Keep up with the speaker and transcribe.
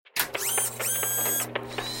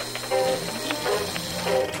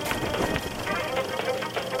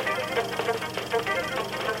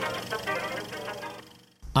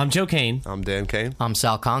I'm Joe Kane. I'm Dan Kane. I'm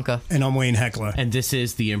Sal Conca. And I'm Wayne Heckler. And this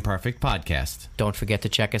is The Imperfect Podcast. Don't forget to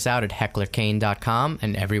check us out at hecklerkane.com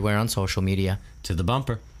and everywhere on social media. To the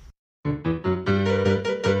bumper.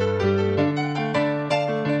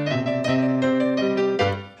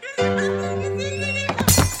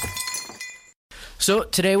 So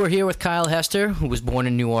today we're here with Kyle Hester, who was born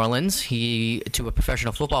in New Orleans. To a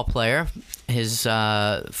professional football player. His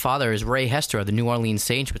father is Ray Hester of the New Orleans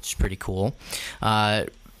Saints, which is pretty cool.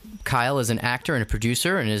 Kyle is an actor and a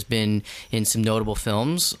producer and has been in some notable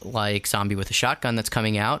films like Zombie with a Shotgun that's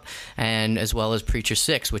coming out, and as well as Preacher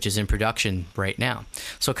 6, which is in production right now.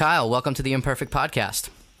 So Kyle, welcome to the Imperfect Podcast.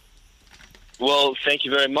 Well, thank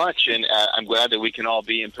you very much, and I'm glad that we can all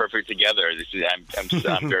be imperfect together.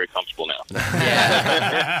 I'm very comfortable now.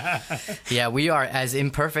 Yeah, we are as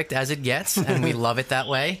imperfect as it gets, and we love it that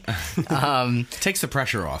way. Takes the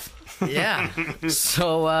pressure off. Yeah.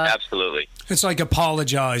 So absolutely. It's like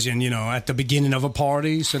apologizing, at the beginning of a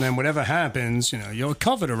party. So then whatever happens, you're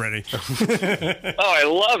covered already. Oh, I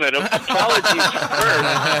love it. Apologies first.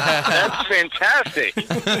 That's fantastic.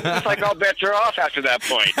 It's like all bets are off after that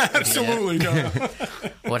point. Absolutely. No.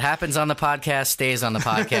 What happens on the podcast stays on the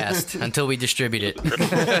podcast until we distribute it.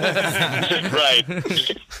 Right.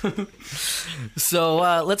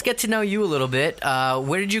 So let's get to know you a little bit.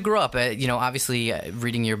 Where did you grow up? Obviously,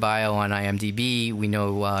 reading your bio on IMDb, we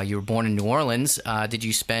know you were born in New Orleans. Did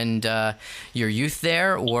you spend your youth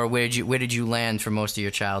there, or where did you land for most of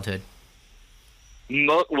your childhood?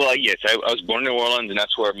 Well, yes, I was born in New Orleans, and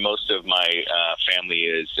that's where most of my family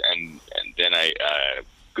is. And then I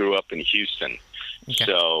grew up in Houston. Okay.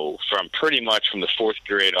 So pretty much from the fourth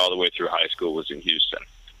grade all the way through high school was in Houston.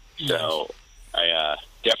 Nice. So I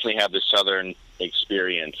definitely have the Southern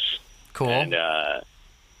experience. Cool. And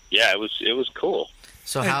yeah, it was cool.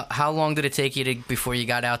 So how long did it take you before you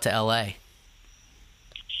got out to L.A.?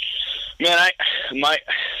 Man,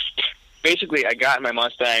 basically I got in my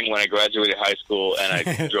Mustang when I graduated high school, and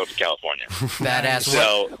I drove to California. Badass.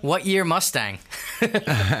 So what year Mustang?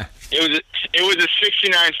 It was a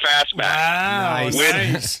 '69 Fastback. Wow,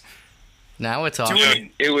 nice. Now it's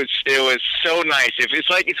awesome. It was so nice.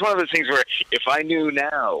 It's one of those things where if I knew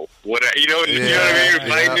now what you know what I mean.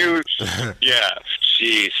 If I knew,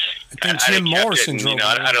 jeez. And Jim Morrison drove.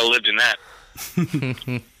 I'd have lived in that.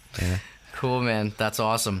 Yeah. Cool, man. That's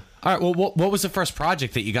awesome. All right. Well, what was the first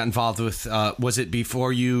project that you got involved with? Was it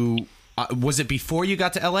before you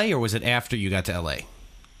got to LA, or was it after you got to LA?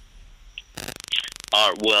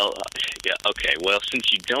 Well, yeah, okay. Well,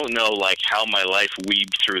 since you don't know how my life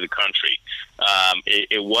weaved through the country,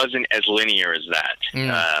 it wasn't as linear as that.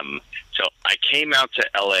 So I came out to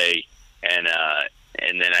LA, and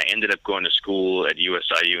then I ended up going to school at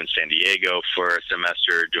USIU in San Diego for a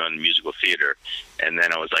semester doing musical theater. And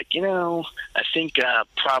then I was like, I think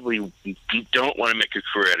probably don't want to make a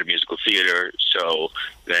career out of musical theater. So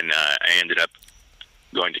then I ended up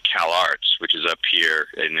going to Cal Arts, which is up here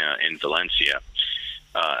in Valencia.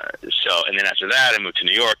 And then after that, I moved to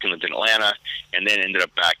New York and lived in Atlanta, and then ended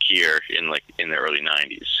up back here in the early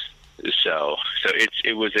 '90s. So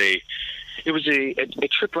it was a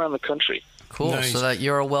trip around the country. Cool. Nice. So that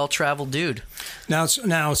you're a well-traveled dude. Now,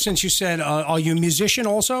 since you said, are you a musician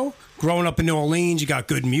also? Growing up in New Orleans, you got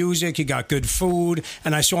good music, you got good food,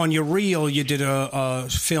 and I saw on your reel you did a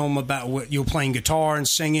film about what you were playing guitar and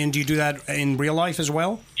singing. Do you do that in real life as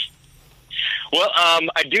well? Well,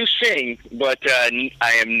 I do sing, but I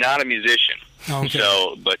am not a musician. Okay.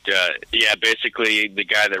 So, but basically, the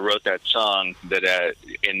guy that wrote that song that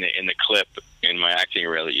in the clip in my acting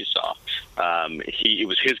reel that you saw, it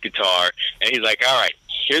was his guitar, and he's like, "All right,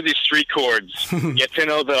 here's these 3 chords. Get to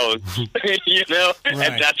know those, right.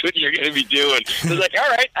 And that's what you're going to be doing." I was like, "All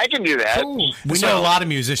right, I can do that." Cool. We know a lot of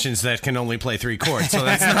musicians that can only play 3 chords, so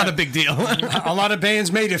that's not a big deal. A lot of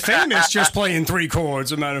bands made it famous just playing 3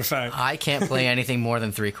 chords, as a matter of fact. I can't play anything more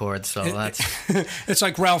than 3 chords, so that's... It's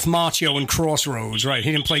like Ralph Macchio in Crossroads, right?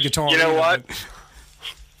 He didn't play guitar. You know what?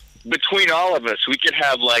 Between all of us, we could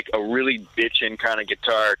have a really bitchin' kind of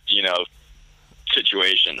guitar,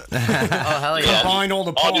 situation. Oh, hell yeah. Combine all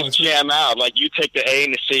the parts. I'll just jam out. You take the A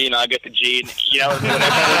and the C, and I'll get the G, and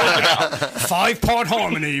whatever. 5-part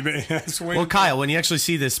harmony. Well, Kyle, when you actually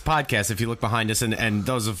see this podcast, if you look behind us, and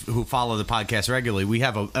those who follow the podcast regularly, we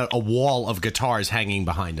have a wall of guitars hanging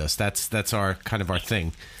behind us. That's our kind of our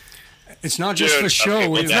thing. It's not just for show. Okay,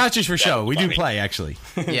 well, it's not just for show. We do funny. play, actually.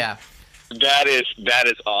 Yeah. That is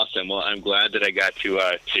awesome. Well, I'm glad that I got to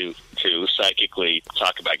psychically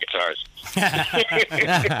talk about guitars.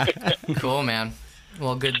 Cool, man.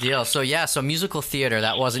 Well, good deal. So musical theater,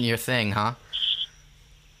 that wasn't your thing, huh?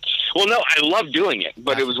 Well, no, I love doing it,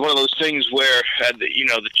 but it was one of those things where,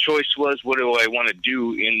 the choice was, what do I want to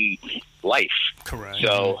do in life? Correct.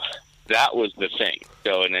 So that was the thing.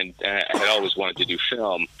 So, and then I had always wanted to do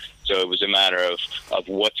film, so it was a matter of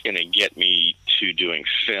what's going to get me to doing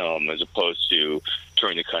film as opposed to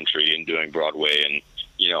touring the country and doing Broadway and,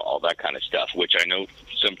 all that kind of stuff, which I know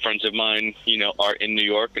some friends of mine, are in New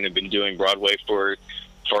York and have been doing Broadway for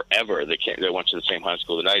forever. They went to the same high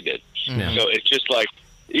school that I did. Yeah. So it's just like,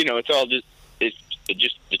 it's all just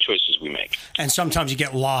the choices we make. And sometimes you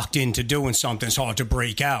get locked into doing something. It's hard to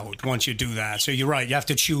break out once you do that. So you're right. You have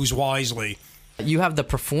to choose wisely. You have the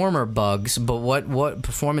performer bugs, but what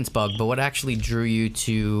performance bug? But what actually drew you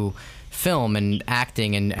to film and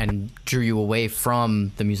acting and drew you away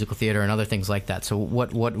from the musical theater and other things like that? So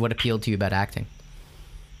what appealed to you about acting?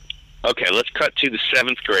 Okay, let's cut to the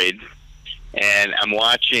 7th grade, and I'm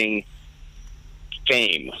watching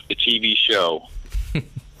Fame, the TV show.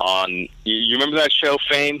 On you remember that show,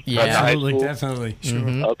 Fame? Yeah, absolutely, definitely. Sure.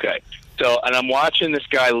 Mm-hmm. Okay. So, and I'm watching this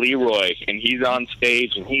guy, Leroy, and he's on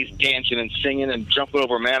stage, and he's dancing and singing and jumping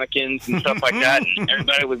over mannequins and stuff like that, and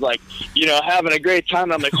everybody was like, having a great time.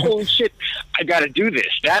 And I'm like, holy shit, I got to do this.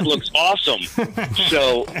 That looks awesome.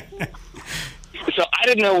 So I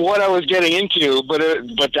didn't know what I was getting into, but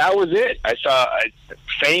that was it. I saw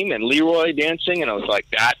Fame and Leroy dancing, and I was like,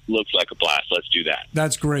 that looks like a blast. Let's do that.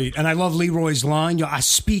 That's great. And I love Leroy's line, I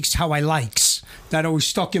speaks how I likes. That always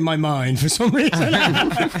stuck in my mind for some reason.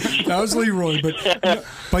 That was Leroy.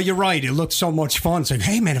 But you're right. It looked so much fun. It's like,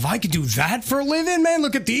 hey, man, if I could do that for a living, man,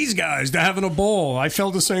 look at these guys. They're having a ball. I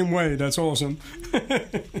felt the same way. That's awesome.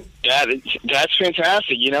 That's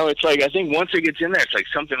fantastic. It's like, I think once it gets in there, it's like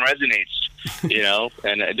something resonates,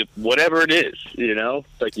 and whatever it is,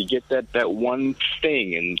 it's like you get that one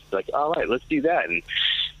thing, and it's like, all right, let's do that. And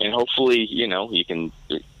hopefully, you can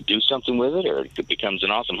do something with it, or it becomes an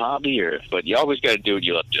awesome hobby, but you always got to do what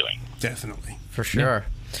you love doing. Definitely. For sure. Yeah.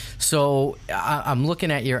 So I'm looking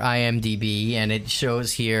at your IMDb, and it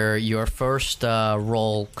shows here your first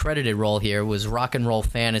credited role here was Rock and Roll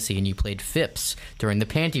Fantasy, and you played Phipps during the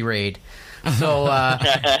Panty Raid. So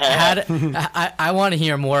I want to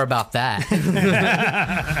hear more about that.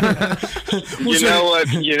 You know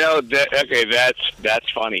what? Okay,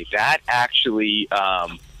 that's funny. That actually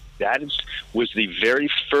was the very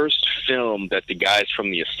first film that the guys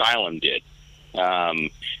from the Asylum did.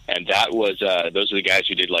 And that was those are the guys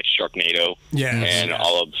who did like Sharknado and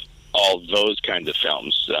all of those kinds of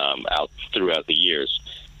films out throughout the years.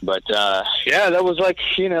 But that was like,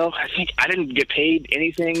 I think I didn't get paid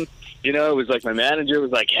anything. It was like my manager was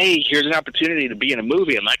like, "Hey, here's an opportunity to be in a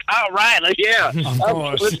movie." I'm like, "All right, let's do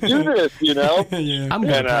this." Yeah. I'm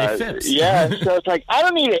gonna play Phipps. Yeah, so it's like I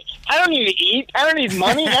don't need it. I don't need to eat. I don't need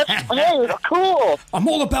money. That's hey, cool. I'm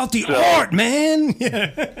all about the art, man.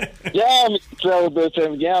 Yeah. So I was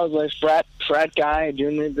like frat guy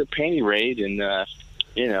doing the Panty Raid, and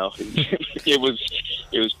it was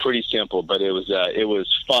pretty simple, but it was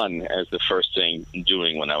fun as the first thing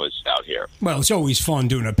doing when I was out here. Well, it's always fun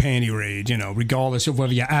doing a Panty Raid, regardless of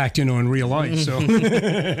whether you're acting or in real life. So.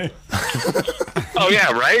 Oh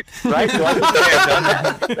yeah, right. So I can say I've done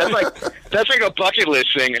that. That's like a bucket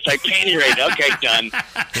list thing. It's like Panty Raid. Okay, done.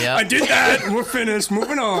 Yeah, I did that. We're finished.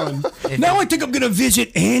 Moving on. Now I think I'm going to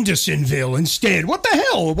visit Andersonville instead. What the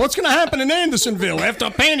hell? What's going to happen in Andersonville after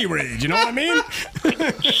a Panty Raid? You know what I mean?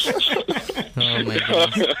 Oh my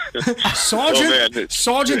God.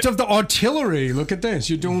 Sergeant of the artillery. Look at this.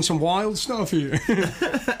 You're doing some wild stuff here.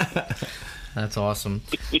 That's awesome.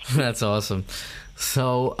 That's awesome.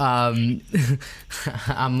 So, I'm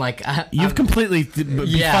like... You've completely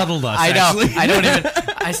befuddled us, I know. actually. I don't even...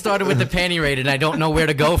 I started with the Panty Raid, and I don't know where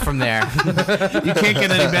to go from there. You can't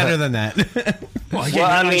get any better than that. Well, I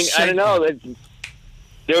don't know.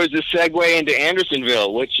 There was a segue into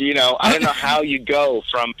Andersonville, which, I don't know how you go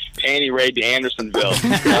from Panty Raid to Andersonville,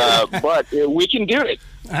 but we can do it.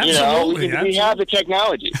 Absolutely, we have the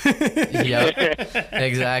technology. Yep,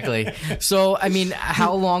 exactly. So,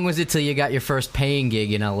 how long was it till you got your first paying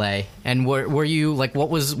gig in LA? And were you like, what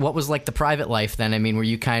was like the private life then?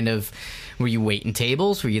 Were you waiting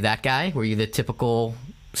tables? Were you that guy? Were you the typical,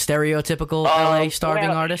 stereotypical LA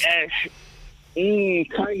starving artist?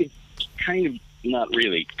 Kind of, not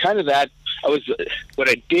really. Kind of that. What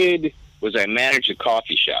I did was I managed a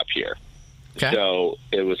coffee shop here. Okay. So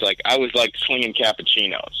it was like I was like slinging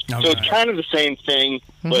cappuccinos. Okay. So it's kind of the same thing,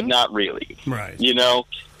 but not really. Right.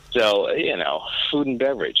 So food and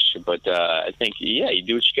beverage. But I think you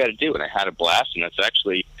do what you got to do, and I had a blast, and that's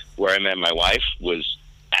actually where I met my wife was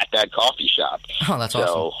at that coffee shop. Oh, that's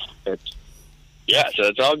awesome. So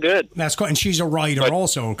it's all good. That's cool. And she's a writer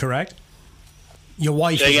also, correct? Your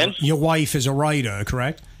wife. Say again? Your wife is a writer,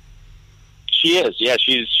 correct? She is. Yeah,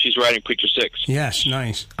 she's writing Preacher 6. Yes,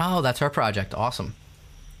 nice. Oh, that's her project. Awesome.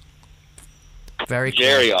 Very cool.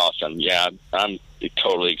 Very awesome. Yeah, I'm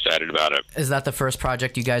totally excited about it. Is that the first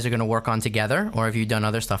project you guys are going to work on together, or have you done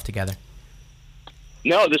other stuff together?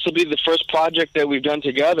 No, this will be the first project that we've done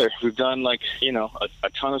together. We've done a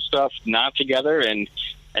ton of stuff not together, and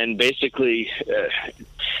basically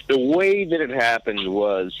the way that it happened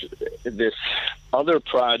was this other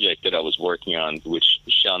project that I was working on, which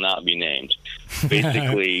shall not be named.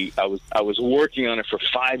 Basically, I was working on it for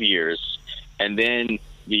 5 years, and then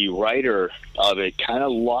the writer of it kind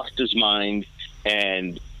of lost his mind,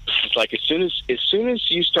 and it's like as soon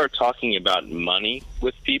as you start talking about money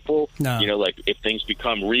with people, like if things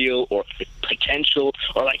become real or potential,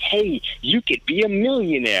 or like, hey, you could be a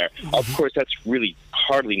millionaire. Of course, that's really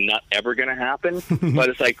hardly not ever going to happen. But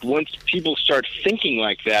it's like once people start thinking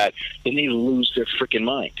like that, then they lose their freaking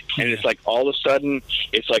mind. And it's like all of a sudden,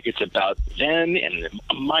 it's like it's about them and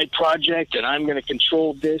my project, and I'm going to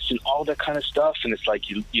control this and all that kind of stuff. And it's like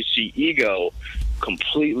you see ego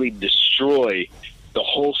completely destroy the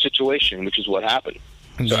whole situation, which is what happened.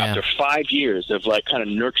 So after 5 years of kind of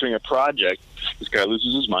nurturing a project, this guy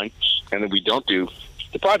loses his mind, and then we don't do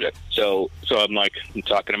the project. So I'm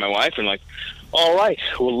talking to my wife, and all right,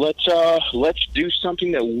 well, let's do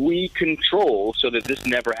something that we control so that this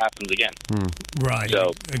never happens again. Right.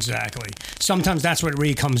 So, exactly. Sometimes that's what it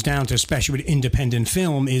really comes down to, especially with independent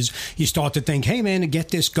film, is you start to think, hey, man, to get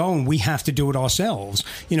this going, we have to do it ourselves.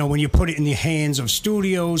 When you put it in the hands of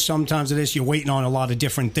studios, sometimes it is, you're waiting on a lot of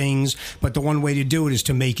different things, but the one way to do it is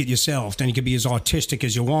to make it yourself. Then you can be as artistic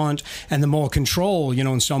as you want, and the more control,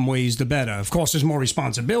 in some ways, the better. Of course, there's more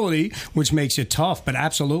responsibility, which makes it tough, but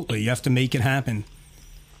absolutely, you have to make it happen.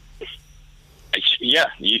 Yeah,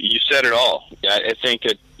 you said it all. I think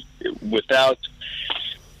that without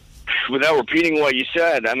repeating what you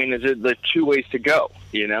said, I mean, there's two ways to go.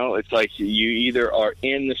 It's like you either are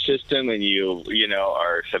in the system and you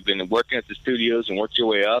have been working at the studios and worked your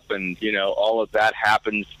way up, and all of that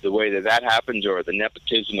happens the way that happens, or the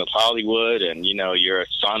nepotism of Hollywood, and you're a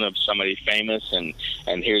son of somebody famous, and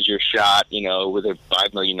here's your shot, with a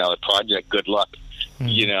 $5 million project. Good luck,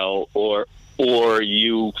 or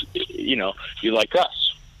you're like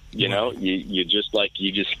us, you just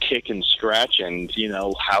kick and scratch, and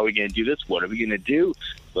how are we going to do this? What are we going to do?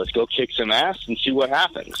 Let's go kick some ass and see what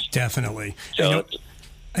happens. Definitely. So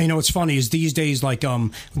what's funny is these days,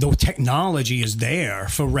 the technology is there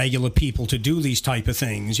for regular people to do these type of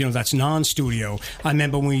things. That's non-studio. I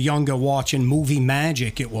remember when we were younger watching Movie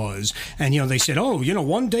Magic, it was. And, they said,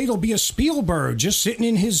 one day there'll be a Spielberg just sitting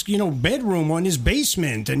in his, bedroom or in his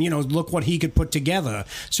basement. And, look what he could put together.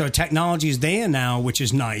 So technology is there now, which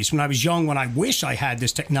is nice. When I was young, I wish I had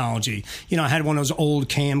this technology, I had one of those old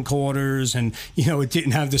camcorders, and, it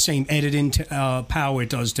didn't have the same editing power it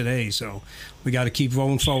does today. So we got to keep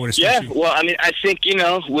rolling forward. Especially. Yeah, well, I mean, I think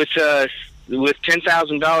with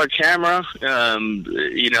 $10,000 camera,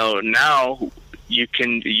 now you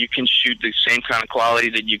can shoot the same kind of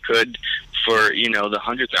quality that you could for the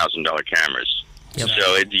 $100,000 cameras. Yep.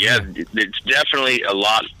 So it's definitely a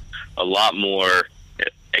lot more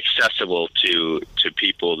accessible to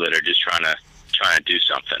people that are just trying to do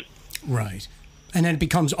something. Right. And then it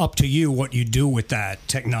becomes up to you what you do with that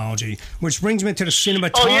technology, which brings me to the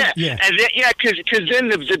cinematography. Oh, yeah. Yeah. And because then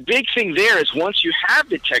the big thing there is once you have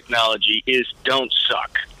the technology is don't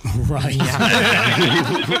suck. Right.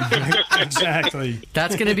 Yeah. Exactly.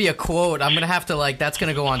 That's going to be a quote. I'm going to have to, that's going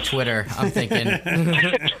to go on Twitter, I'm thinking.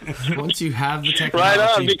 Once you have the technology, right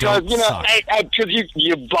on, because, because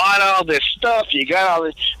you bought all this stuff. You got all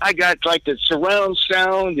this. I got, the surround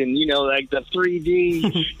sound and, the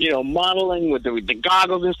 3D, modeling with the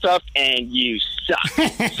goggles and stuff, and you suck. So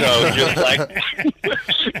just so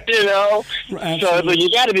you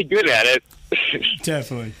got to be good at it.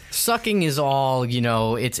 Definitely. Sucking is all,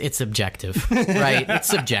 it's subjective, right? It's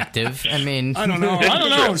subjective. I mean, I don't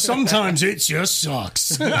know. Sometimes it just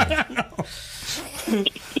sucks.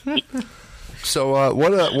 So,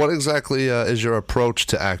 what exactly is your approach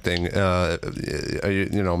to acting? Are you,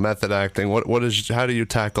 method acting? What is? How do you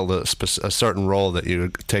tackle a certain role that you're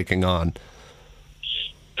taking on?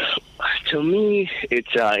 To me,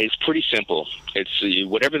 it's pretty simple. It's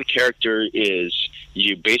whatever the character is,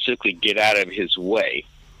 you basically get out of his way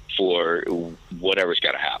for whatever's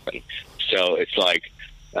got to happen. So it's like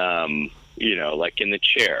in The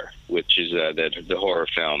Chair, which is the horror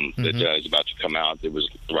film that is about to come out. It was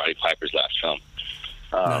Roddy Piper's last film.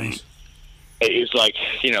 Nice. It's like,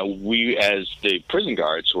 we as the prison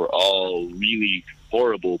guards were all really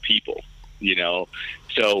horrible people,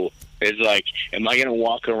 so It's like, am I going to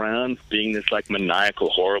walk around being this like maniacal,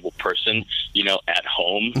 horrible person, at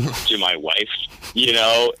home to my wife,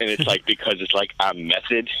 and it's like, because it's like I'm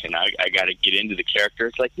method and I got to get into the character.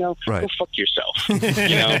 It's like, no, right. Go fuck yourself,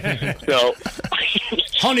 So,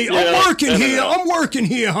 honey, I'm working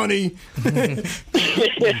here, honey.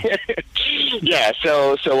 Yeah.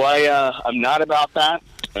 So I'm not about that.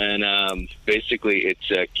 And basically, it's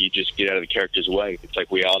you just get out of the character's way. It's like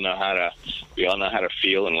we all know how to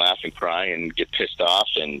feel and laugh and cry and get pissed off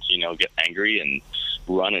and get angry and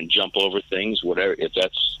run and jump over things. Whatever, if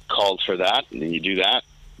that's called for that, then you do that.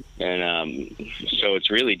 And so it's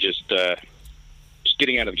really just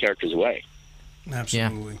getting out of the character's way.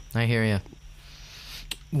 Absolutely. Yeah, I hear you.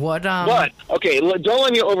 What? But okay, don't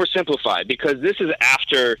let me oversimplify, because this is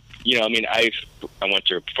after. I went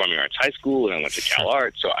to performing arts high school and I went to Cal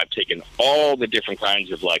Arts, so I've taken all the different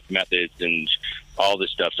kinds of like methods and all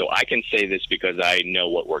this stuff. So I can say this because I know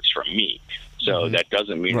what works for me. So that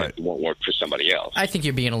doesn't mean that it won't work for somebody else. I think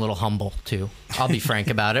you're being a little humble too. I'll be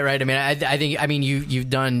frank about it, right? I mean,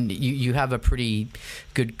 you have a pretty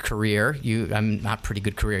good career. Not pretty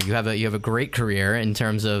good career. You have a great career in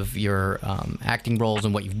terms of your acting roles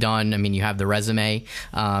and what you've done. I mean, you have the resume.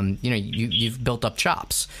 You've built up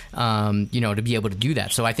chops. To be able to do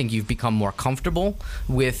that. So I think you've become more comfortable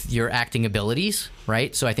with your acting abilities,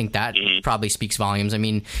 right? So I think that probably speaks volumes. I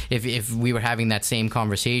mean, if we were having that same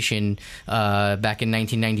conversation back in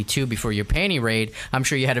 1992 before your panty raid, I'm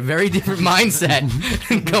sure you had a very different mindset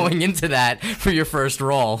going into that for your first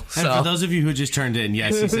role. And for those of you who just turned in,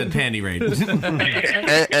 yes, he said panty raid.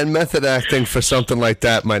 and method acting for something like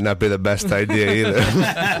that might not be the best idea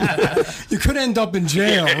either. You could end up in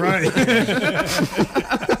jail, right?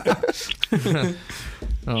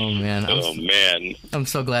 Oh man! I'm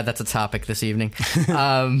so glad that's a topic this evening.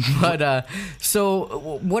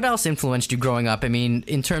 So what else influenced you growing up? I mean,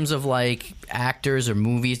 in terms of like actors or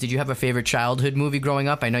movies, did you have a favorite childhood movie growing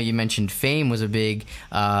up? I know you mentioned Fame was a big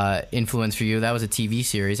influence for you. That was a TV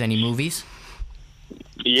series. Any movies?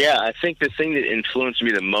 Yeah, I think the thing that influenced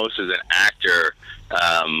me the most as an actor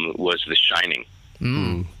was The Shining.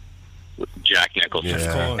 Jack Nicholson,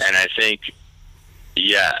 and I think,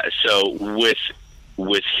 so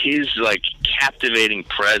with his like captivating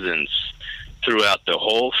presence throughout the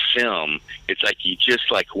whole film, it's like you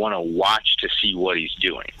just like want to watch to see what he's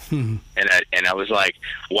doing. And I was like,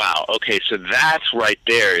 wow, okay, so that's right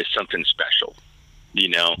there is something special,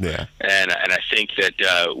 Yeah. And I think that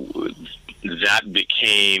that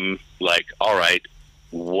became like, all right,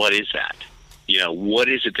 what is that? What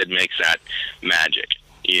is it that makes that magic?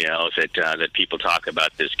 That people talk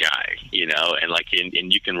about this guy, and like,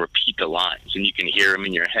 and you can repeat the lines and you can hear them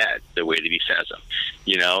in your head the way that he says them,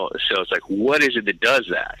 so it's like, what is it that does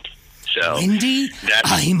that? So Wendy,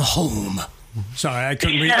 I'm home. Sorry, I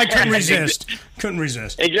couldn't resist. Couldn't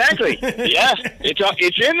resist. Exactly. Yeah.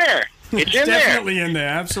 It's in there. It's in definitely in there.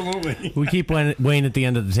 Absolutely. We keep Wayne at the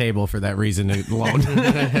end of the table for that reason alone.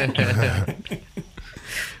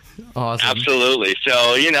 Awesome. Absolutely. So,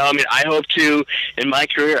 I hope to, in my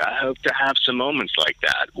career, I hope to have some moments like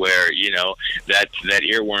that where, that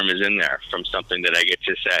earworm is in there from something that I get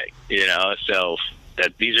to say, so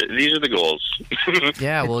that these are the goals.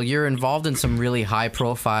 Yeah, well, you're involved in some really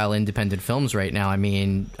high-profile independent films right now. I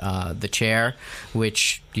mean, The Chair,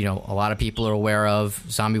 which a lot of people are aware of,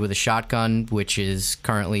 Zombie with a Shotgun, which is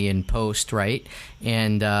currently in post, right?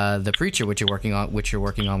 And The Preacher, which you're working on with your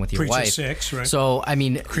Preacher wife. 6, right? So, I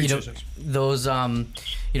mean, Preacher 6. Those,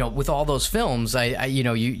 with all those films,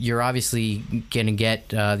 you're obviously going to get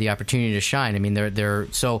the opportunity to shine. I mean, they're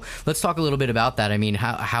so. Let's talk a little bit about that. I mean,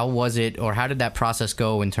 how was it, or how did that process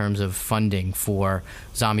go in terms of funding for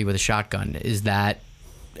Zombie with a Shotgun? Is that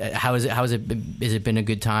Has it been a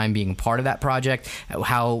good time being a part of that project?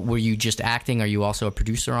 How were you just acting? Are you also a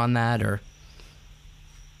producer on that, or?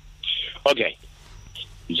 Okay,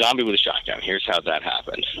 Zombie with a Shotgun. Here's how that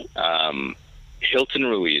happened. Hilton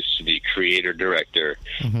Ruiz, the creator director,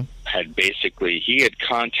 had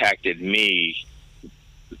contacted me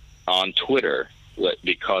on Twitter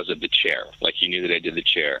because of The Chair. Like, he knew that I did The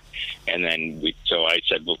Chair, and then so I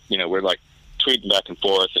said, well, we're like tweeting back and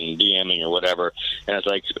forth and DMing or whatever, and I was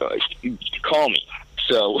like, call me.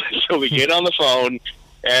 So we get on the phone,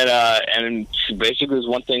 and basically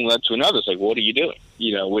one thing led to another. It's like, what are you doing?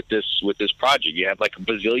 With this project, you have like a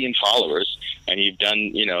bazillion followers, and you've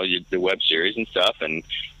done the web series and stuff, and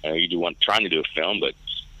trying to do a film, but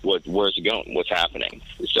where's it going? What's happening?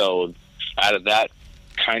 So out of that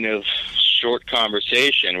kind of short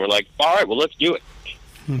conversation, we're like, all right, well, let's do it.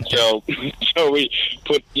 So we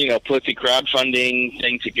put the crowdfunding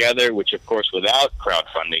thing together, which of course without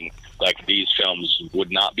crowdfunding, like these films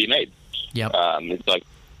would not be made. Yep. It's like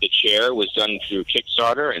The Chair was done through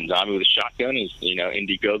Kickstarter, and Zombie with a Shotgun is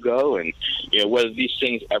Indiegogo, and whether these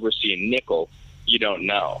things ever see a nickel, you don't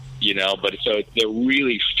know. But so they're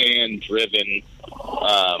really fan-driven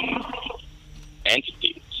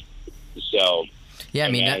entities. So. Yeah,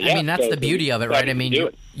 I mean that's the beauty of it, right? I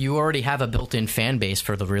mean, you already have a built-in fan base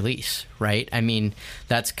for the release, right? I mean,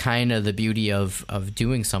 that's kind of the beauty of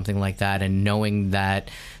doing something like that, and knowing that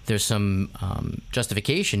there's some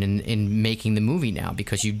justification in making the movie now,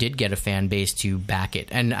 because you did get a fan base to back it,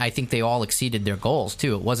 and I think they all exceeded their goals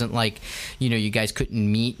too. It wasn't like you guys couldn't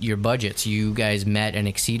meet your budgets; you guys met and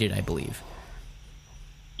exceeded, I believe.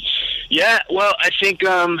 Yeah, well, I think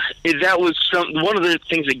that was one of the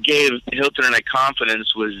things that gave Hilton and I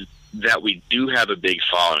confidence was that we do have a big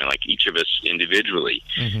following, like each of us individually,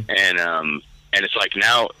 and it's like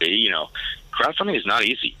now, crowdfunding is not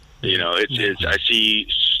easy. It's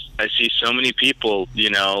I see so many people,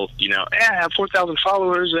 I have 4,000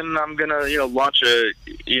 followers and I'm gonna launch a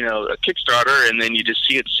Kickstarter, and then you just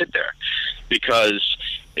see it sit there because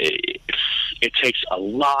it takes a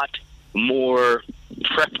lot more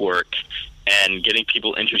prep work and getting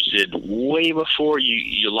people interested way before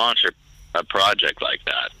you launch a project like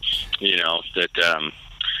that. That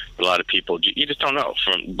a lot of people, you just don't know.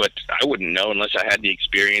 But I wouldn't know unless I had the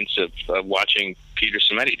experience of watching Peter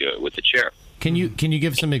Simeti do it with The Chair. Can you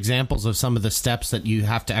give some examples of some of the steps that you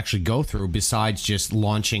have to actually go through besides just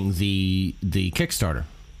launching the Kickstarter?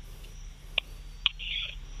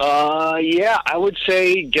 Yeah, I would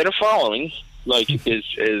say get a following. Like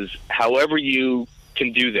is however you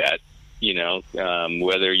can do that.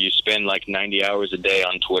 Whether you spend like 90 hours a day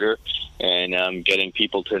on Twitter and getting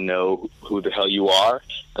people to know who the hell you are,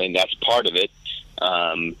 and that's part of it.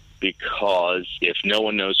 Because if no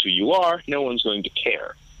one knows who you are, no one's going to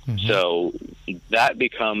care. So that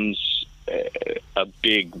becomes a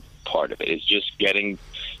big part of it. Is just getting,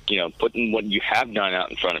 putting what you have done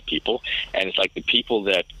out in front of people, and it's like the people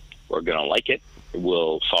that are going to like it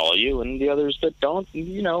will follow you, and the others that don't,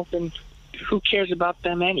 then who cares about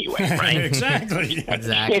them anyway, right? Exactly.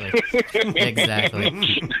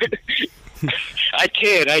 I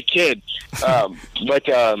kid.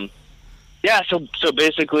 Yeah. So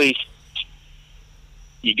basically,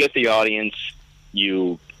 you get the audience,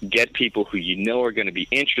 you get people who are going to be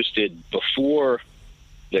interested before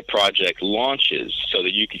the project launches, so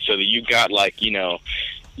that you got like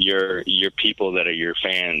your people that are your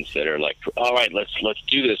fans that are like, all right, let's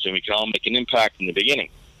do this, and we can all make an impact in the beginning.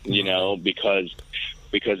 Because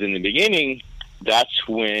in the beginning, that's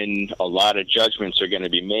when a lot of judgments are going to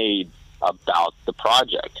be made about the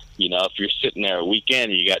project. If you're sitting there a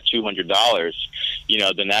weekend and you got $200,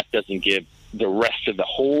 then that doesn't give the rest of the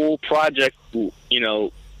whole project, or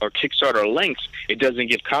Kickstarter links, it doesn't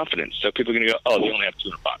give confidence. So people are going to go, oh, they only have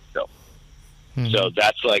 $200. So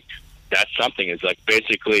that's something. It's like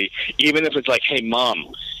basically, even if it's like, hey,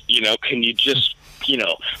 Mom, can you just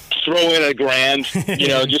throw in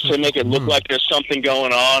 $1,000, just to make it look like there's something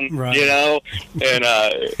going on, right. And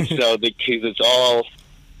so because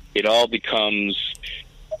it all becomes,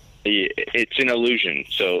 it's an illusion.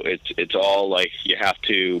 So it's all like you have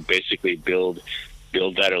to basically build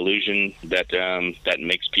that illusion that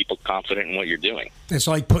makes people confident in what you're doing. It's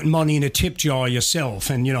like putting money in a tip jar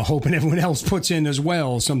yourself and, hoping everyone else puts in as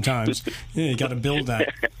well sometimes. Yeah, you got to build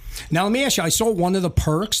that. Now, let me ask you, I saw one of the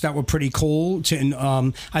perks that were pretty cool.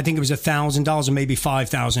 I think it was $1,000 or maybe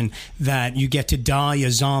 $5,000 that you get to die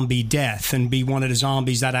a zombie death and be one of the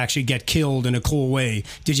zombies that actually get killed in a cool way.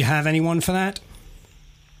 Did you have anyone for that?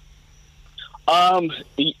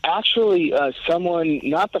 Actually, someone,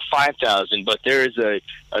 not the 5,000, but there is a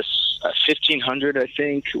 1,500, I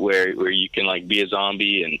think, where you can like be a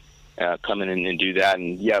zombie and come in and do that.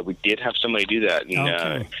 And yeah, we did have somebody do that. And,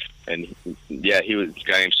 okay. And yeah, he was a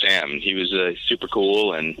guy named Sam. He was super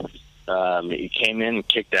cool, and he came in and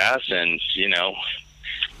kicked ass, and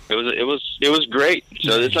it was great.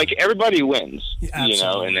 So it's like everybody wins, in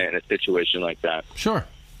a situation like that. Sure.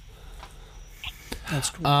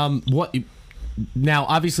 That's cool. Now,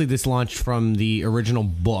 obviously, this launched from the original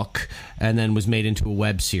book and then was made into a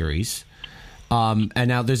web series. And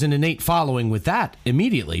now there's an innate following with that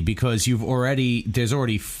immediately because there's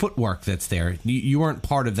already footwork that's there. You weren't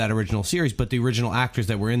part of that original series, but the original actors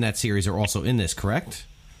that were in that series are also in this, correct?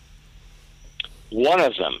 One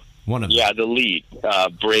of them. Yeah, the lead,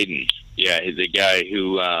 Braden. Yeah, he's the guy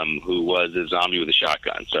who was a zombie with a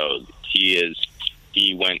shotgun. So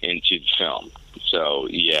he went into the film. So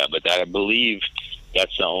yeah, but I believe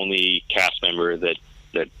that's the only cast member that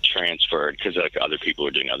that transferred because like other people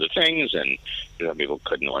were doing other things, and people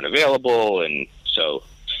weren't available, and so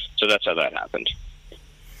that's how that happened.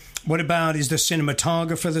 What about, is the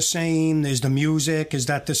cinematographer the same? Is the music, is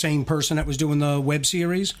that the same person that was doing the web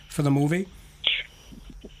series for the movie?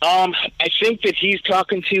 I think that he's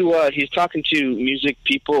talking to music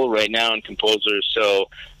people right now and composers. So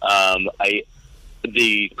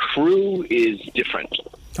the crew is different.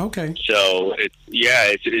 Okay. So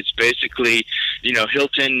it's basically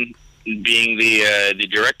Hilton being the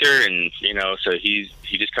director, and so he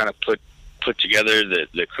just kind of put together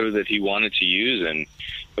the crew that he wanted to use, and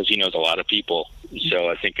because he knows a lot of people. So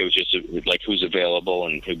I think it was just like who's available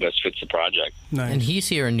and who best fits the project. Nice. And he's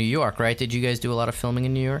here in New York, right? Did you guys do a lot of filming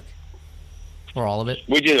in New York? Or all of it?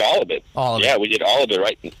 We did all of it. Yeah, we did all of it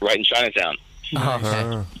right in Chinatown. Oh,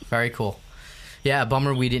 okay. Very cool. Yeah,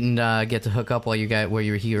 bummer we didn't get to hook up while you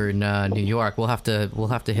were here in New York. We'll have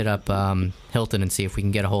to hit up Hilton and see if we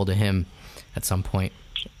can get a hold of him at some point.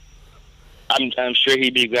 I'm sure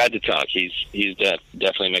he'd be glad to talk. He's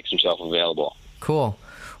definitely makes himself available. Cool.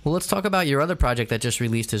 Well, let's talk about your other project that just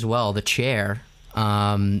released as well, The Chair.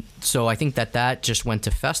 So I think that just went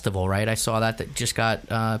to festival, right? I saw that just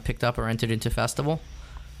got picked up or entered into festival.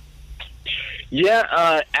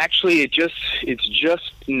 Yeah, actually, it's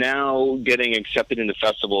just now getting accepted into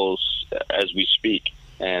festivals as we speak.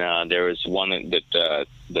 And there was one that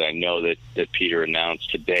I know that Peter announced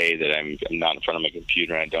today that I'm not in front of my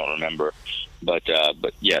computer and I don't remember. But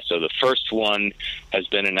yeah, so the first one has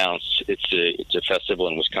been announced. It's a festival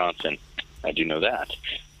in Wisconsin. I do know that.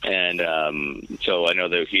 And so I know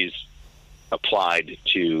that he's applied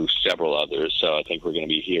to several others. So I think we're going to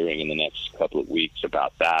be hearing in the next couple of weeks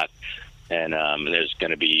about that. And there's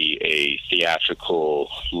going to be a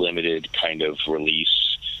theatrical limited kind of release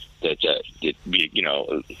that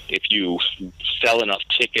if you sell enough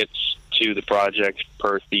tickets to the project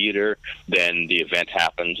per theater, then the event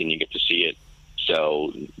happens and you get to see it.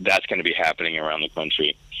 So that's going to be happening around the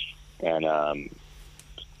country. And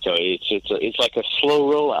so it's like a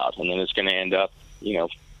slow rollout, and then it's going to end up,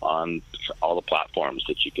 on all the platforms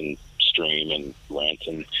that you can stream and rent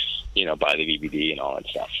and, buy the DVD and all that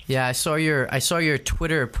stuff. Yeah, I saw your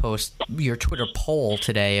Twitter post, your Twitter poll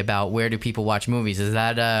today about where do people watch movies. Is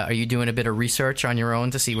that are you doing a bit of research on your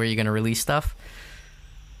own to see where you're going to release stuff?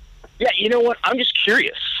 Yeah, you know what? I'm just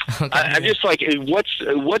curious. Okay. I'm just like, what's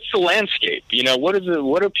the landscape? What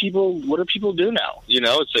do people do now?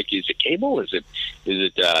 It's like, is it cable? Is it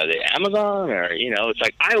the Amazon? Or it's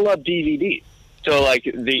like, I love DVD. So like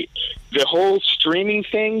the whole streaming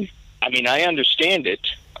thing. I mean, I understand it.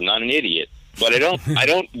 I'm not an idiot, but I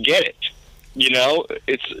don't get it.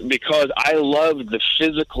 It's because I love the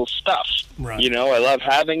physical stuff. Right. I love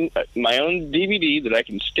having my own DVD that I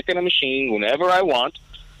can stick in a machine whenever I want.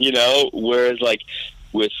 Whereas like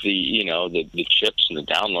with the the chips and the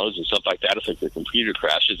downloads and stuff like that, it's like the computer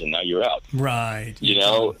crashes and now you're out. Right.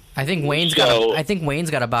 I think Wayne's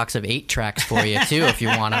got a box of 8 tracks for you too, if you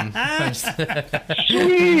want them.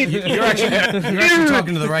 Sweet. You're actually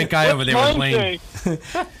talking to the right guy over there with Wayne.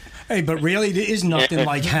 Hey, but really, there is nothing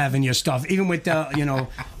like having your stuff. Even with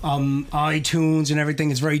iTunes and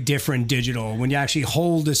everything, it's very different digital. When you actually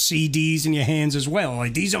hold the CDs in your hands as well,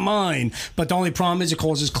 like these are mine. But the only problem is it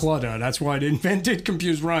causes clutter. That's why they invented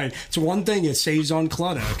computers. Right? It's one thing; it saves on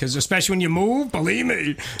clutter. Because especially when you move, believe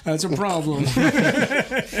me, that's a problem.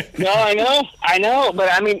 No, I know.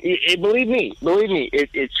 But I mean, believe me,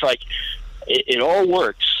 it's like it all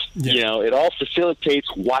works. Yeah. It all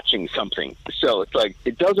facilitates watching something. So it's like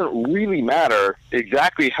it doesn't really matter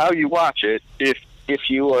exactly how you watch it. If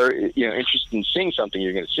you are interested in seeing something,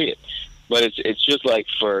 you're going to see it. But it's just like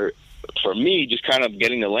for me, just kind of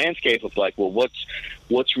getting the landscape of like, well,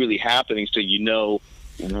 what's really happening, so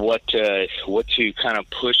what to kind of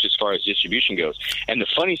push as far as distribution goes. And the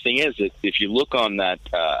funny thing is that if you look on that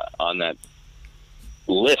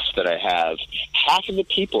list that I have, half of the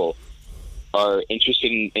people are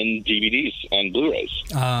interested in DVDs and Blu-rays.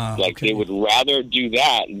 Okay. They would rather do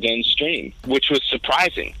that than stream, which was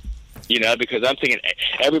surprising, because I'm thinking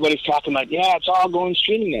everybody's talking about, it's all going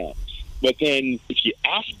streaming now. But then if you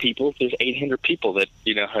ask people, there's 800 people that,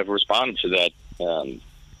 have responded to that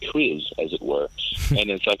quiz, as it were. And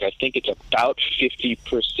it's like, I think it's about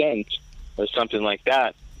 50% or something like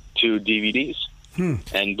that to DVDs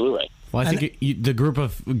and Blu-ray. Well, I think the group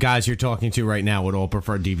of guys you're talking to right now would all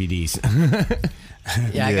prefer DVDs.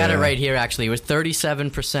 Yeah, I got it right here, actually. It was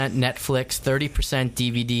 37% Netflix, 30%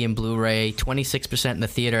 DVD and Blu-ray, 26% in the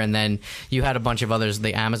theater, and then you had a bunch of others,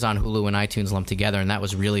 the Amazon, Hulu, and iTunes lumped together, and that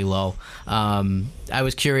was really low.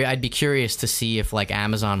 I'd be curious to see if, like,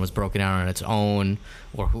 Amazon was broken down on its own,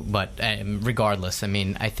 but regardless, I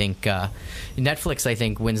mean, I think Netflix, I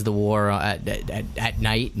think, wins the war at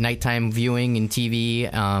nighttime viewing and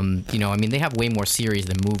TV. I mean, they have way more series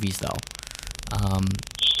than movies, though.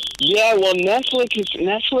 Yeah, well, Netflix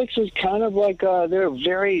is kind of like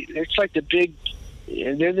it's like they're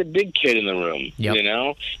the big kid in the room, yep.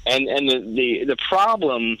 And the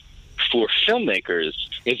problem for filmmakers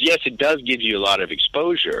is, yes, it does give you a lot of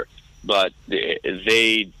exposure, but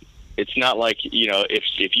it's not like,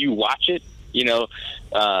 if you watch it, the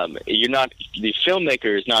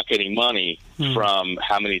filmmaker is not getting money from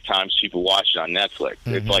how many times people watch it on Netflix.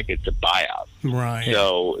 Mm-hmm. It's like it's a buyout. Right.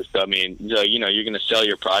 So I mean, you're going to sell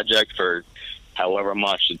your project for however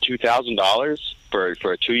much, $2,000 for a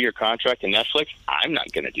 2-year contract in Netflix. I'm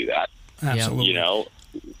not going to do that. Absolutely.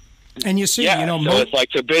 And you see, it's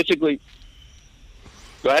like, so basically,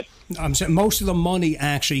 go ahead. I'm saying most of the money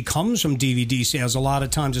actually comes from DVD sales. A lot of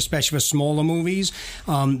times, especially for smaller movies,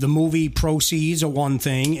 the movie proceeds are one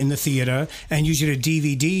thing in the theater, and usually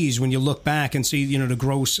the DVDs. When you look back and see, the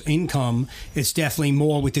gross income, it's definitely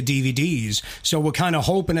more with the DVDs. So we're kind of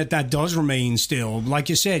hoping that does remain still. Like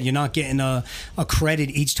you said, you're not getting a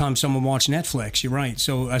credit each time someone watches Netflix. You're right.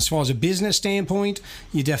 So as far as a business standpoint,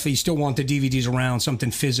 you definitely still want the DVDs around,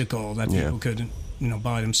 something physical that people could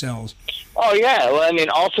buy themselves. Oh yeah, well, I mean,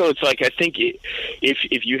 also it's like, I think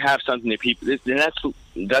if you have something that people, then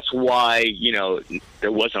that's why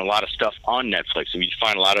there wasn't a lot of stuff on Netflix. I mean, you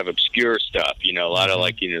find a lot of obscure stuff, a lot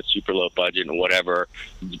of super low budget and whatever,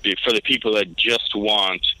 for the people that just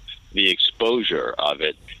want the exposure of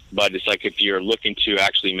it. But it's like, if you're looking to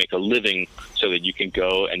actually make a living so that you can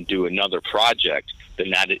go and do another project,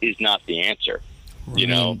 then that is not the answer. You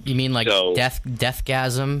mean like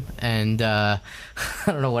Deathgasm and I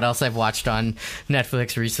don't know what else I've watched on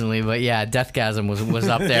Netflix recently, but yeah, Deathgasm was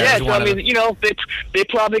up there. Yeah, so I mean, they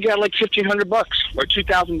probably got like $1,500 or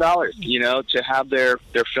 $2,000, to have their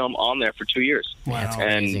film on there for 2 years. Wow,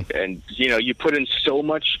 and you put in so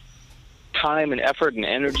much time and effort and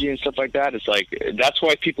energy and stuff like that. It's like, that's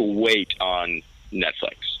why people wait on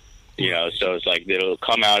Netflix. So it's like it'll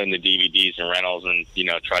come out in the DVDs and rentals and,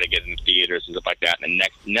 try to get in the theaters and stuff like that. And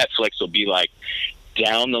Netflix will be like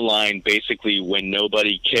down the line, basically, when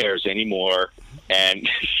nobody cares anymore. And,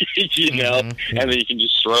 and then you can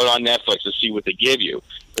just throw it on Netflix to see what they give you.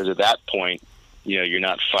 Because at that point, you're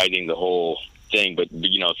not fighting the whole thing. But,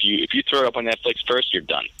 if you throw it up on Netflix first, you're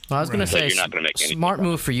done. Well, I was going to say, you're not going to make any smart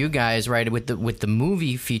move for you guys, right? With the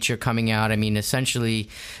movie feature coming out, I mean, essentially,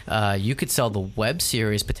 you could sell the web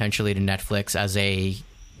series potentially to Netflix as a,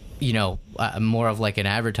 more of like an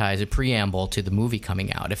advertiser preamble to the movie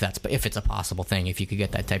coming out, if it's a possible thing, if you could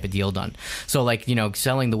get that type of deal done. So, like,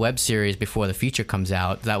 selling the web series before the feature comes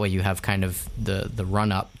out, that way you have kind of the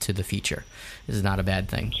run up to the feature. This is not a bad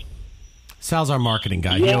thing. Sal's our marketing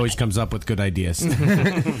guy. Yeah. He always comes up with good ideas.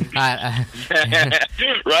 Right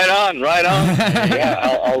on.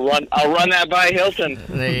 Yeah, I'll run that by Hilton.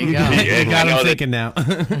 There you go. You got him thinking now.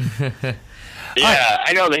 Yeah,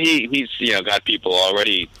 I know that he's got people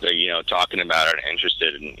already talking about it and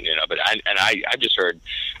interested, and but I just heard,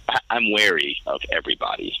 I'm wary of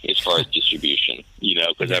everybody as far as distribution,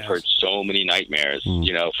 because I've heard so many nightmares,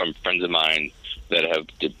 from friends of mine that have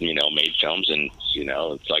made films, and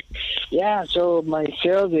it's like, yeah, so my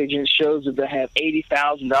sales agent shows that they have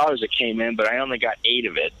 $80,000 that came in, but I only got 8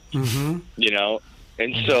 of it.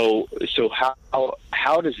 And so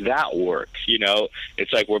how does that work?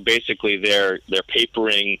 It's like, we're basically they're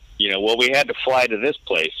papering, well, we had to fly to this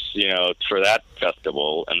place, for that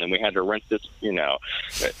festival, and then we had to rent this,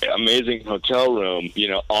 amazing hotel room,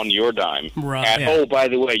 on your dime. Right. And, oh, by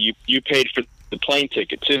the way, you paid for the plane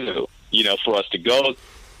ticket too, for us to go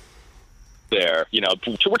there.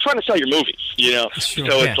 We're trying to sell your movie, Sure.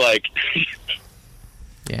 So it's like,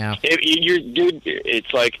 yeah,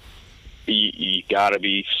 it's like, you got to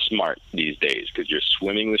be smart these days, because you're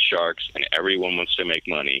swimming with sharks, and everyone wants to make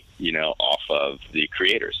money, off of the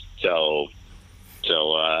creators. So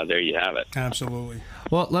there you have it. Absolutely.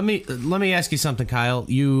 Well, let me ask you something, Kyle.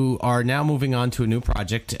 You are now moving on to a new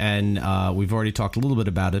project, and we've already talked a little bit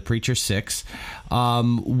about it, Preacher 6.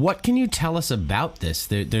 What can you tell us about this?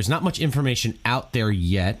 There's not much information out there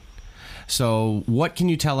yet. So what can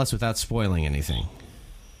you tell us without spoiling anything?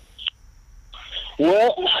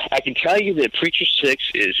 Well, I can tell you that Preacher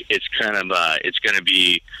 6 is kind of it's going to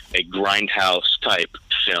be a grindhouse type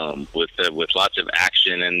film with lots of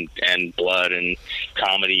action and blood and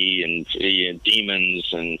comedy and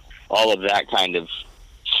demons and all of that kind of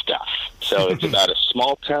stuff. So it's about a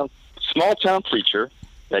small town preacher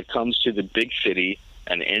that comes to the big city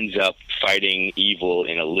and ends up fighting evil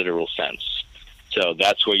in a literal sense. So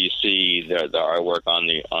that's where you see the artwork on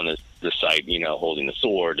the site, holding the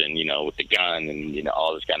sword and, with the gun and,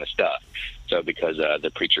 all this kind of stuff. So because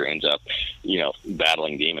the preacher ends up,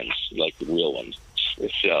 battling demons, like the real ones.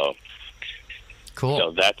 So cool.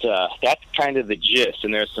 So that's kind of the gist.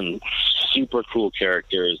 And there's some super cool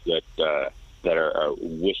characters that are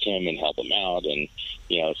with him and help him out. And,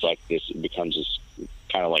 it's like it becomes this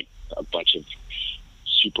kind of like a bunch of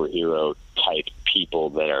superhero type people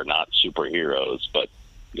that are not superheroes, but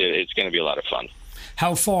it's going to be a lot of fun.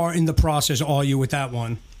 How far in the process are you with that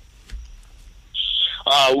one?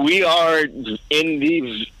 We are in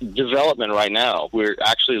the development right now. We're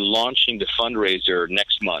actually launching the fundraiser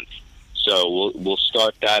next month, so we'll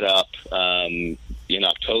start that up in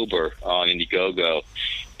October on Indiegogo,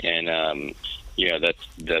 and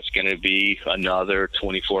that's going to be another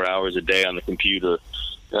 24 hours a day on the computer,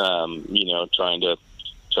 trying to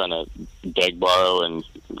beg, borrow, and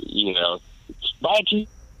buy a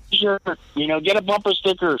t-shirt, get a bumper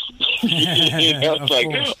sticker. It's like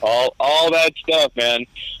all that stuff, man.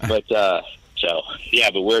 But but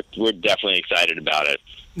we're definitely excited about it.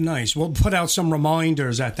 Nice. We'll put out some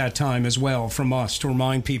reminders at that time as well from us to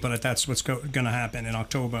remind people that that's what's going to happen in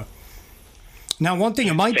October. Now, one thing,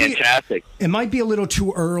 it might be a little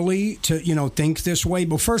too early to think this way.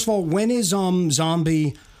 But first of all, when is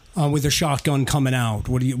Zombie with a Shotgun coming out?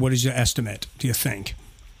 What is your estimate? Do you think?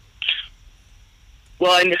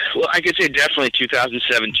 Well, I could say definitely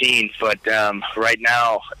 2017, but right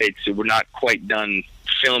now we're not quite done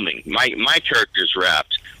filming. My character's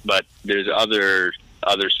wrapped, but there's other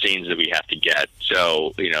scenes that we have to get.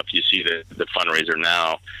 So if you see the fundraiser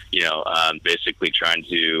now, basically trying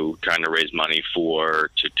to raise money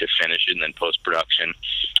to finish it and then post production,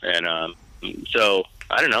 and so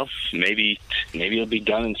I don't know, maybe it'll be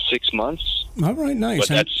done in 6 months. All right, nice. But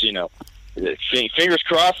that's fingers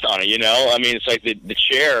crossed on it. I mean, it's like the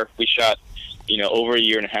chair we shot over a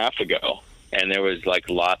year and a half ago, and there was like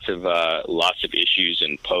lots of issues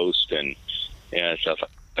in post and stuff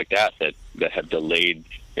like that have delayed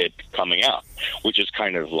it coming out, which is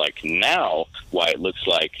kind of like now why it looks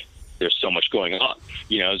like there's so much going on.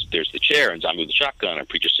 There's the chair and Zombie with the Shotgun and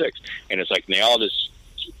Preacher 6, and it's like they all just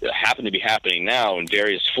happen to be happening now in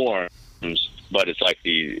various forms, but it's like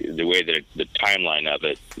the way that the timeline of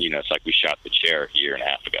it, it's like we shot the chair a year and a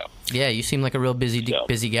half ago. Yeah, you seem like a real busy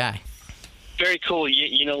guy. Very cool.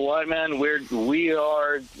 You know what, man? We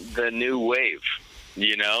are the new wave.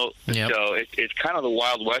 Yep. So it's kind of the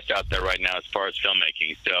Wild West out there right now as far as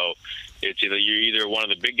filmmaking. So it's you're either one of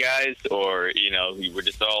the big guys or we're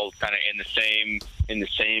just all kind of in the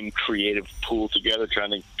same creative pool together,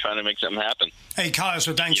 trying to make something happen. Hey, Kyle,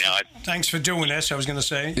 so thanks for doing this. I was going to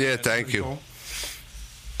say. Yeah, thank you. Cool.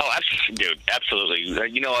 Oh, dude, absolutely.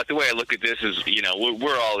 The way I look at this is,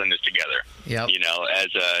 we're all in this together. Yep.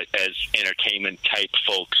 As entertainment type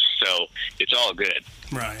folks. So it's all good.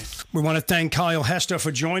 Right. We want to thank Kyle Hester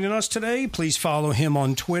for joining us today. Please follow him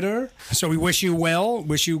on Twitter. So we wish you well,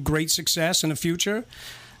 wish you great success in the future,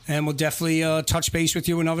 and we'll definitely touch base with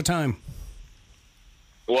you another time.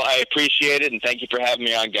 Well, I appreciate it, and thank you for having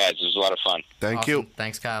me on, guys. It was a lot of fun. Thank you.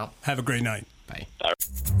 Thanks, Kyle. Have a great night. Bye. All right.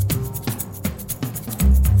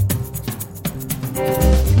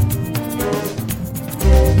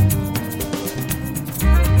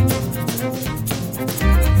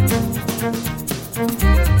 Thank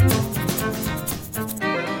you.